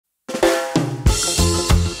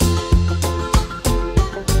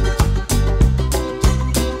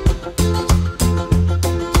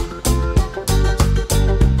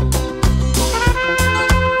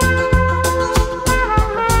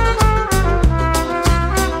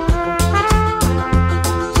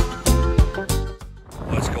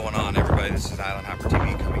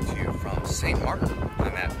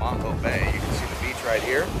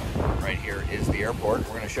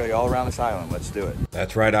show you all around this island. Let's do it.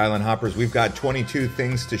 That's right, Island Hoppers. We've got 22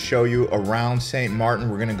 things to show you around Saint Maarten.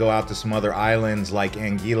 We're going to go out to some other islands like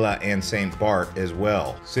Anguilla and Saint Barths as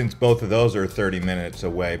well, since both of those are 30 minutes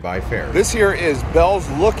away by ferry. This here is Bell's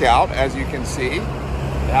Lookout, as you can see.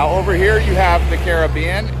 Now over here you have the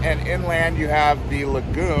Caribbean, and inland you have the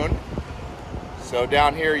lagoon. So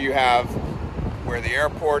down here you have where the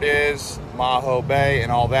airport is, Maho Bay,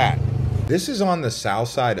 and all that. This is on the south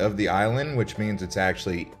side of the island, which means it's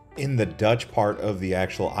actually in the Dutch part of the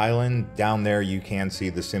actual island. Down there you can see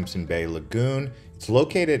the Simpson Bay Lagoon. It's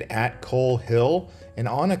located at Coal Hill, and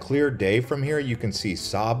on a clear day from here you can see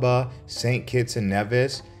Saba, St. Kitts and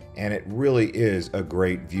Nevis, and it really is a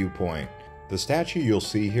great viewpoint. The statue you'll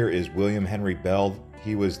see here is William Henry Bell.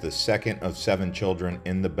 He was the second of 7 children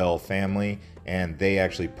in the Bell family, and they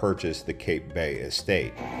actually purchased the Cape Bay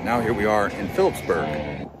estate. Now here we are in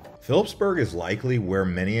Philipsburg. Philipsburg is likely where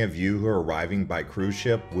many of you who are arriving by cruise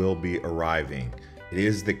ship will be arriving. It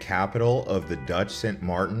is the capital of the Dutch Saint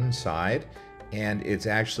Maarten side, and it's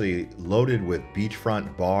actually loaded with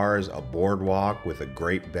beachfront bars, a boardwalk with a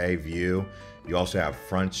great bay view. You also have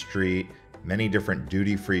Front Street, many different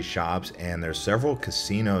duty-free shops, and there's several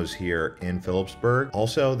casinos here in Philipsburg.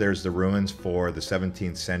 Also, there's the ruins for the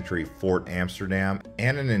 17th century Fort Amsterdam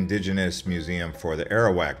and an indigenous museum for the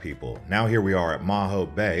Arawak people. Now here we are at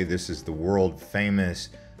Maho Bay. This is the world famous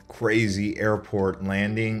crazy airport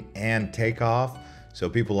landing and takeoff. So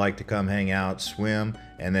people like to come hang out, swim,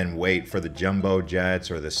 and then wait for the jumbo jets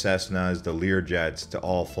or the Cessnas, the Lear jets to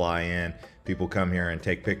all fly in. People come here and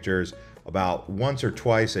take pictures. About once or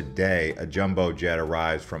twice a day, a jumbo jet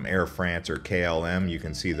arrives from Air France or KLM. You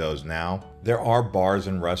can see those now. There are bars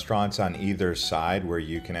and restaurants on either side where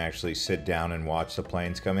you can actually sit down and watch the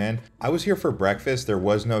planes come in. I was here for breakfast. There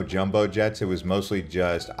was no jumbo jets. It was mostly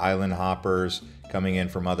just island hoppers coming in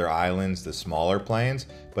from other islands, the smaller planes.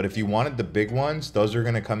 But if you wanted the big ones, those are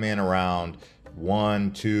going to come in around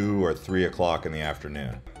 1, 2, or 3 o'clock in the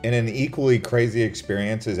afternoon. And an equally crazy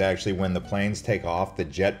experience is actually when the planes take off, the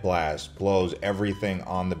jet blast blows everything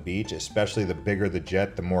on the beach, especially the bigger the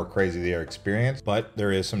jet, the more crazy the experience, but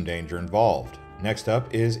there is some danger involved. Next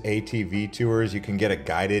up is ATV tours. You can get a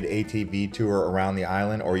guided ATV tour around the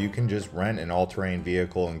island, or you can just rent an all-terrain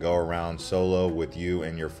vehicle and go around solo with you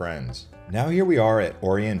and your friends. Now here we are at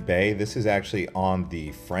Orient Bay. This is actually on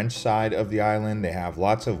the French side of the island. They have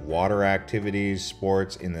lots of water activities,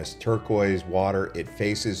 sports in this turquoise water. It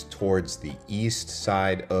faces towards the east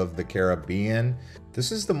side of the Caribbean.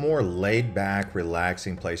 This is the more laid back,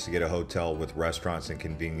 relaxing place to get a hotel with restaurants and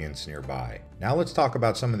convenience nearby. Now let's talk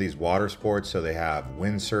about some of these water sports. So they have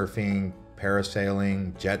windsurfing,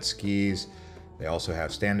 parasailing, jet skis. They also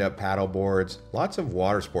have stand-up paddle boards, lots of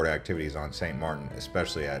water sport activities on Saint Maarten,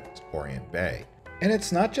 especially at Orient Bay. And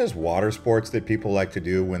it's not just water sports that people like to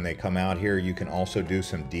do when they come out here. You can also do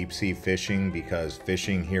some deep sea fishing because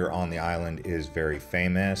fishing here on the island is very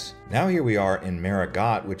famous. Now here we are in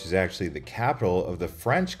Marigot, which is actually the capital of the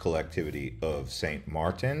French collectivity of Saint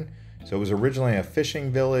Maarten. So it was originally a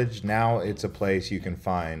fishing village. Now it's a place you can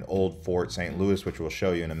find old Fort St. Louis, which we'll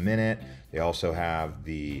show you in a minute. They also have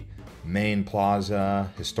the main plaza,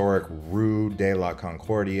 historic Rue de la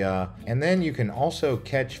Concordia, and then you can also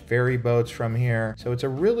catch ferry boats from here. So it's a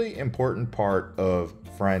really important part of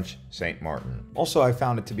French Saint Maarten. Also, I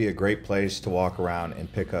found it to be a great place to walk around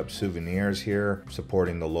and pick up souvenirs here,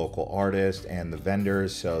 supporting the local artists and the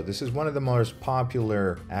vendors. So this is one of the most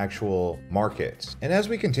popular actual markets. And as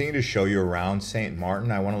we continue to show you around Saint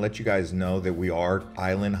Maarten, I want to let you guys know that we are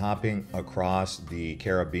island hopping across the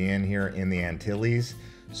Caribbean here in the Antilles.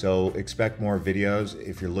 So expect more videos.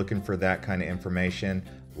 If you're looking for that kind of information,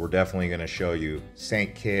 we're definitely going to show you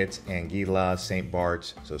St. Kitts, Anguilla, St.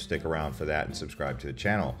 Barths. So stick around for that and subscribe to the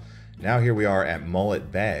channel. Now here we are at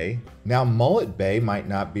Mullet Bay. Now Mullet Bay might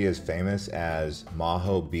not be as famous as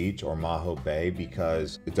Maho Beach or Maho Bay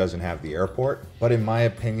because it doesn't have the airport. But in my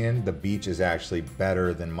opinion, the beach is actually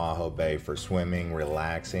better than Maho Bay for swimming,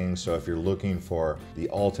 relaxing. So if you're looking for the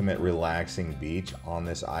ultimate relaxing beach on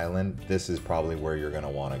this island, this is probably where you're going to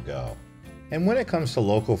want to go. And when it comes to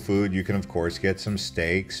local food, you can of course get some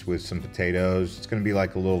steaks with some potatoes. It's going to be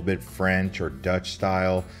like a little bit French or Dutch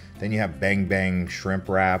style. Then you have bang bang shrimp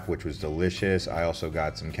wrap, which was delicious. I also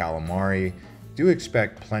got some calamari. Do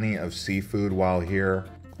expect plenty of seafood while here.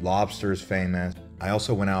 Lobster's famous. I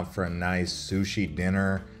also went out for a nice sushi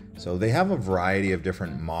dinner. So they have a variety of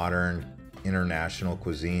different modern international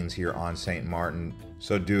cuisines here on Saint Maarten.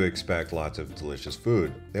 So do expect lots of delicious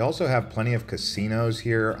food. They also have plenty of casinos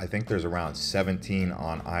here. I think there's around 17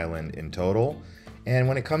 on island in total. And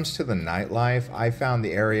when it comes to the nightlife, I found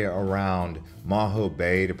the area around Maho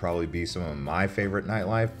Bay to probably be some of my favorite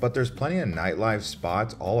nightlife, but there's plenty of nightlife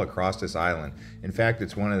spots all across this island. In fact,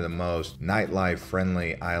 it's one of the most nightlife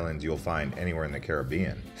friendly islands you'll find anywhere in the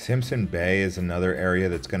Caribbean. Simpson Bay is another area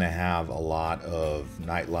that's going to have a lot of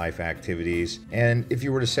nightlife activities. And if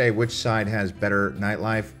you were to say which side has better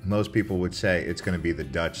nightlife, most people would say it's going to be the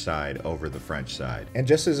Dutch side over the French side. And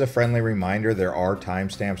just as a friendly reminder, there are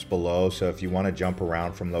timestamps below, so if you want to jump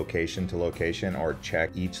around from location to location or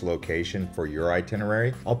check each location for your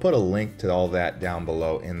itinerary, I'll put a link to all that down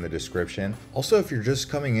below in the description. Also, if you're just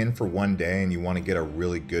coming in for one day and you want to get a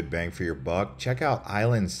really good bang for your buck, check out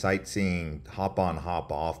Island Sightseeing Hop On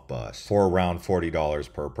Hop Off bus for around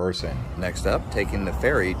 $40 per person. Next up, taking the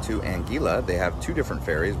ferry to Anguilla. They have two different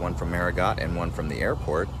ferries, one from Marigot and one from the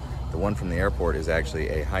airport. The one from the airport is actually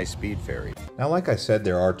a high-speed ferry. Now, like I said,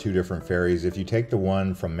 there are two different ferries. If you take the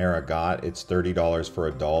one from Marigot, it's $30 for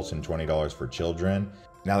adults and $20 for children.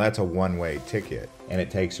 Now, that's a one-way ticket, and it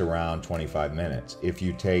takes around 25 minutes. If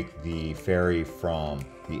you take the ferry from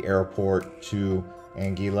the airport to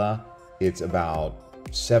Anguilla, it's about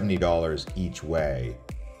 $70 each way,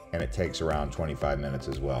 and it takes around 25 minutes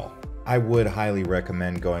as well. I would highly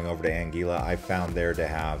recommend going over to Anguilla. I found there to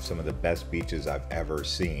have some of the best beaches I've ever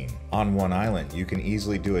seen. On one island, you can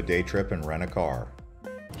easily do a day trip and rent a car.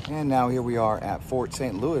 And now here we are at Fort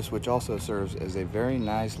St. Louis, which also serves as a very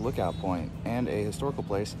nice lookout point and a historical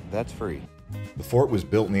place that's free. The fort was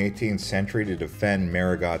built in the 18th century to defend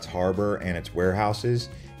Marigot's harbor and its warehouses,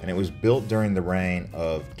 and it was built during the reign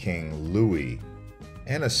of King Louis.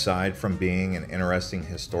 And aside from being an interesting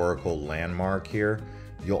historical landmark here,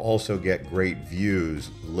 you'll also get great views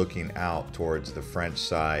looking out towards the French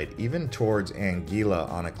side, even towards Anguilla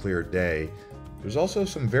on a clear day. There's also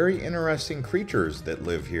some very interesting creatures that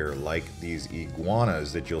live here, like these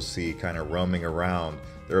iguanas that you'll see kind of roaming around.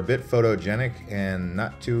 They're a bit photogenic and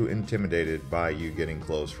not too intimidated by you getting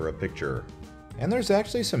close for a picture. And there's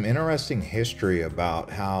actually some interesting history about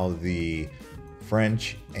how the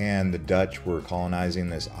French and the Dutch were colonizing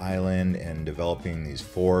this island and developing these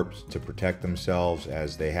forts to protect themselves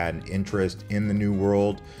as they had an interest in the New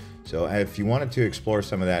World. So if you wanted to explore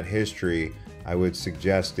some of that history, I would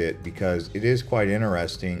suggest it because it is quite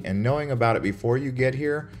interesting, and knowing about it before you get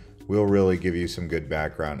here will really give you some good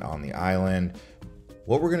background on the island.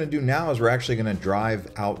 What we're going to do now is we're actually going to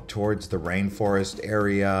drive out towards the rainforest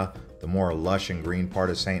area, the more lush and green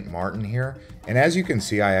part of Saint Maarten here. And as you can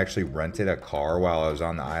see, I actually rented a car while I was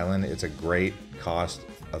on the island. It's a great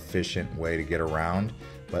cost-efficient way to get around.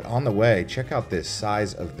 But on the way, check out this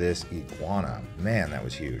size of this iguana. Man, that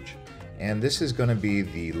was huge. And this is going to be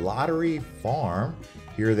the Lottery Farm.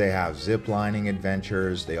 Here they have zip lining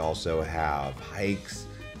adventures. They also have hikes.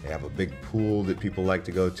 They have a big pool that people like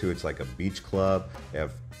to go to. It's like a beach club. They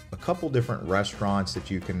have a couple different restaurants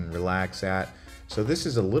that you can relax at. So this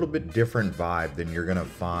is a little bit different vibe than you're gonna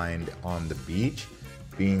find on the beach,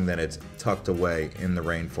 being that it's tucked away in the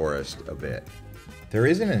rainforest a bit. There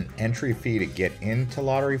isn't an entry fee to get into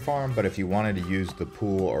Lottery Farm, but if you wanted to use the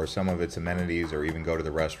pool or some of its amenities or even go to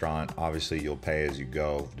the restaurant, obviously you'll pay as you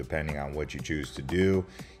go, depending on what you choose to do,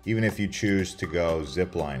 even if you choose to go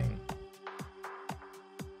zip lining.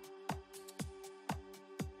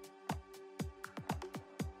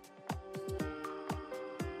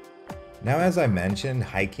 Now, as I mentioned,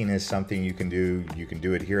 hiking is something you can do. You can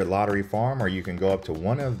do it here at Lottery Farm, or you can go up to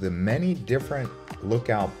one of the many different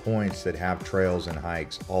lookout points that have trails and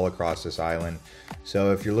hikes all across this island.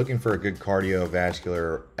 So if you're looking for a good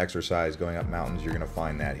cardiovascular exercise going up mountains, you're going to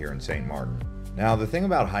find that here in Saint Maarten. Now, the thing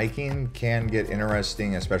about hiking can get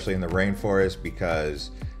interesting, especially in the rainforest,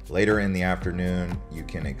 because later in the afternoon, you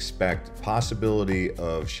can expect possibility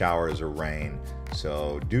of showers or rain.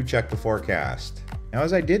 So do check the forecast. Now,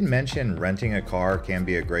 as I did mention, renting a car can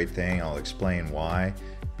be a great thing. I'll explain why.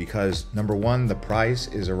 Because number one, the price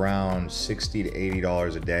is around $60 to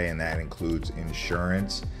 $80 a day, and that includes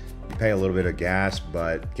insurance. You pay a little bit of gas,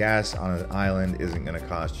 but gas on an island isn't going to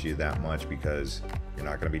cost you that much because you're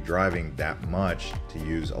not going to be driving that much to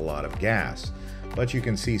use a lot of gas. But you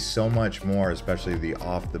can see so much more, especially the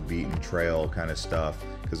off the beaten trail kind of stuff,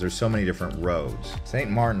 because there's so many different roads. Saint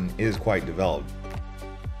Maarten is quite developed.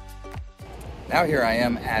 Now here I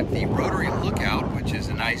am at the Rotary Lookout, which is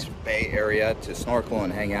a nice bay area to snorkel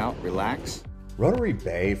and hang out, relax. Rotary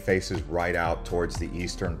Bay faces right out towards the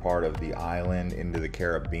eastern part of the island into the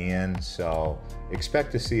Caribbean, so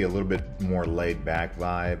expect to see a little bit more laid back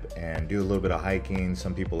vibe and do a little bit of hiking.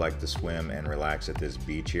 Some people like to swim and relax at this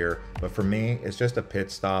beach here, but for me, it's just a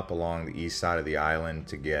pit stop along the east side of the island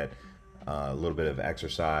to get a little bit of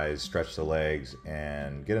exercise, stretch the legs,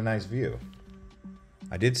 and get a nice view.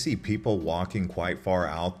 I did see people walking quite far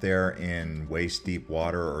out there in waist-deep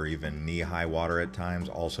water or even knee-high water at times,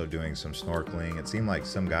 also doing some snorkeling. It seemed like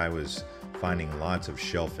some guy was finding lots of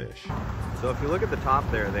shellfish. So if you look at the top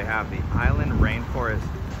there, they have the Island Rainforest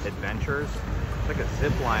Adventures. It's like a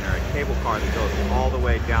zip line or a cable car that goes all the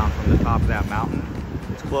way down from the top of that mountain.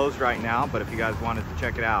 It's closed right now, but if you guys wanted to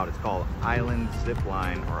check it out, it's called Island Zip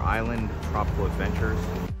Line or Island Tropical Adventures.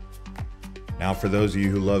 Now, for those of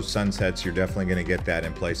you who love sunsets, you're definitely going to get that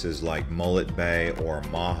in places like Mullet Bay or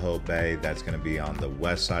Maho Bay. That's going to be on the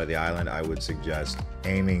west side of the island. I would suggest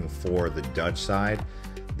aiming for the Dutch side.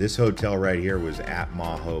 This hotel right here was at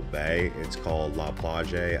Maho Bay. It's called La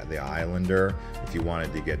Plage, the Islander, if you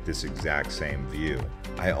wanted to get this exact same view.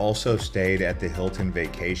 I also stayed at the Hilton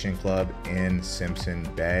Vacation Club in Simpson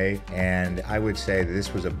Bay, and I would say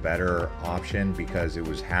this was a better option because it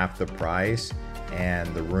was half the price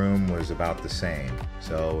and the room was about the same.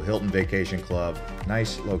 So Hilton Vacation Club,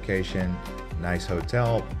 nice location, nice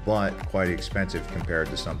hotel, but quite expensive compared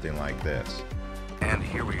to something like this. And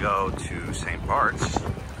here we go to St. Barths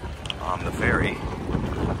on the ferry.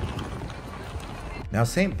 Now,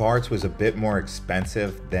 St. Barths was a bit more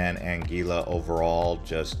expensive than Anguilla overall,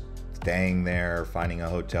 just staying there, finding a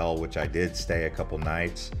hotel, which I did stay a couple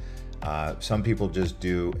nights. Some people just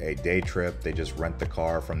do a day trip. They just rent the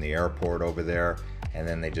car from the airport over there, and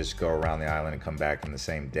then they just go around the island and come back in the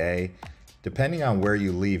same day. Depending on where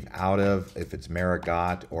you leave out of, if it's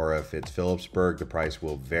Marigot or if it's Philipsburg, the price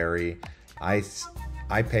will vary. I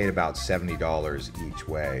paid about $70 each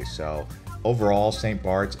way. So overall, St.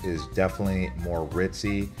 Barths is definitely more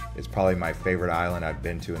ritzy. It's probably my favorite island I've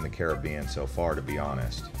been to in the Caribbean so far, to be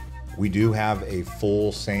honest. We do have a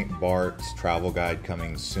full St. Barths travel guide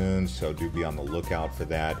coming soon, so do be on the lookout for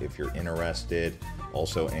that if you're interested.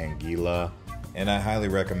 Also Anguilla, and I highly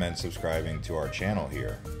recommend subscribing to our channel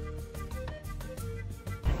here.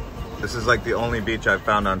 This is like the only beach I've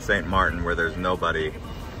found on Saint Maarten where there's nobody.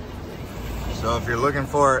 So if you're looking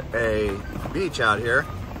for a beach out here,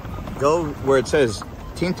 go where it says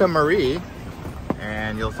Tinta Marie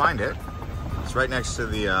and you'll find it. It's right next to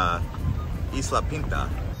the Isla Pinta.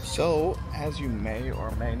 So, as you may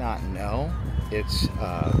or may not know, it's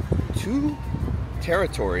two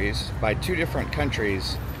territories by two different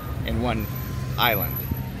countries in one island.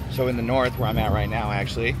 So in the north, where I'm at right now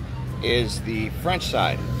actually, is the French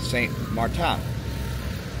side, Saint Maarten.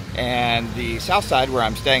 And the south side, where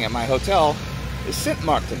I'm staying at my hotel, is Saint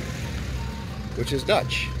Maarten, which is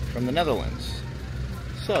Dutch, from the Netherlands.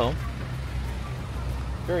 So,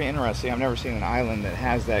 very interesting. I've never seen an island that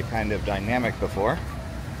has that kind of dynamic before.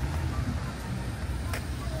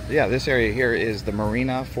 Yeah, this area here is the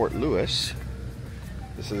Marina Fort Lewis.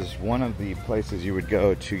 This is one of the places you would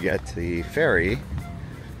go to get the ferry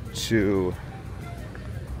to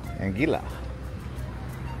Anguilla.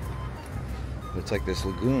 It's like this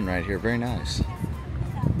lagoon right here, very nice.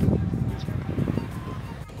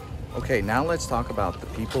 Okay, now let's talk about the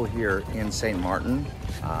people here in Saint Maarten.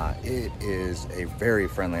 It is a very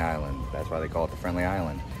friendly island. That's why they call it the Friendly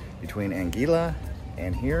Island. Between Anguilla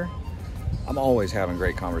and here, I'm always having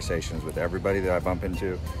great conversations with everybody that I bump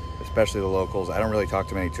into, especially the locals. I don't really talk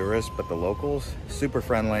to many tourists, but the locals, super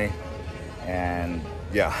friendly, and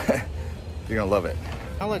yeah, you're gonna love it.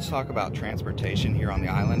 Now let's talk about transportation here on the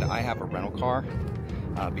island. I have a rental car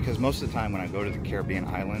because most of the time when I go to the Caribbean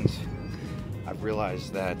islands, I've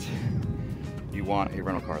realized that you want a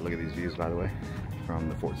rental car. Look at these views, by the way, from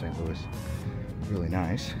the Fort St. Louis. Really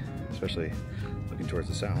nice, especially looking towards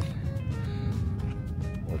the south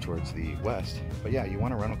or towards the west. But yeah, you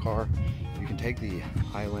want a rental car. You can take the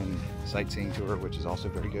island sightseeing tour, which is also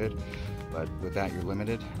very good, but with that you're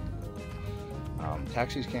limited.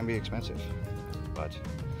 Taxis can be expensive, but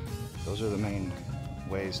those are the main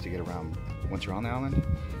ways to get around once you're on the island.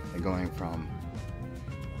 And going from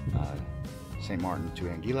Saint Maarten to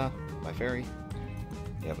Anguilla by ferry.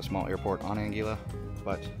 You have a small airport on Anguilla,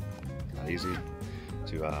 but not easy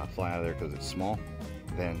to fly out of there because it's small.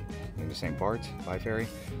 Then into St. Barths by ferry.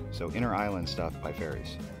 So inner island stuff by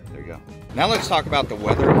ferries. There you go. Now let's talk about the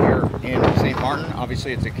weather here in Saint Maarten.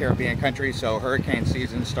 Obviously it's a Caribbean country, so hurricane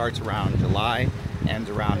season starts around July, ends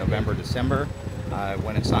around November, December.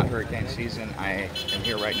 When it's not hurricane season, I am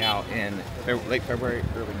here right now in late February,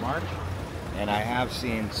 early March, and I have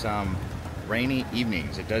seen some rainy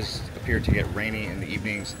evenings. It does appear to get rainy in the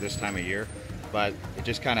evenings this time of year, but it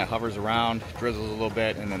just kind of hovers around, drizzles a little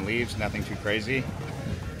bit, and then leaves. Nothing too crazy.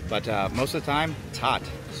 But most of the time, it's hot,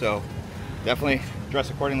 so definitely dress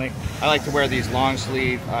accordingly. I like to wear these long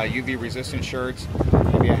sleeve UV resistant shirts,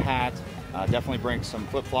 maybe a hat, definitely bring some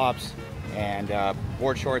flip-flops and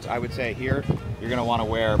board shorts. I would say here You're going to want to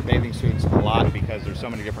wear bathing suits a lot because there's so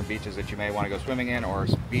many different beaches that you may want to go swimming in, or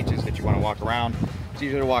beaches that you want to walk around. It's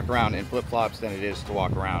easier to walk around in flip-flops than it is to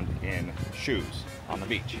walk around in shoes on the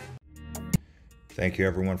beach. Thank you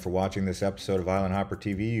everyone for watching this episode of Island Hopper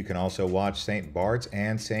TV. You can also watch St. Barths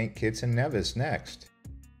and St. Kitts and Nevis next.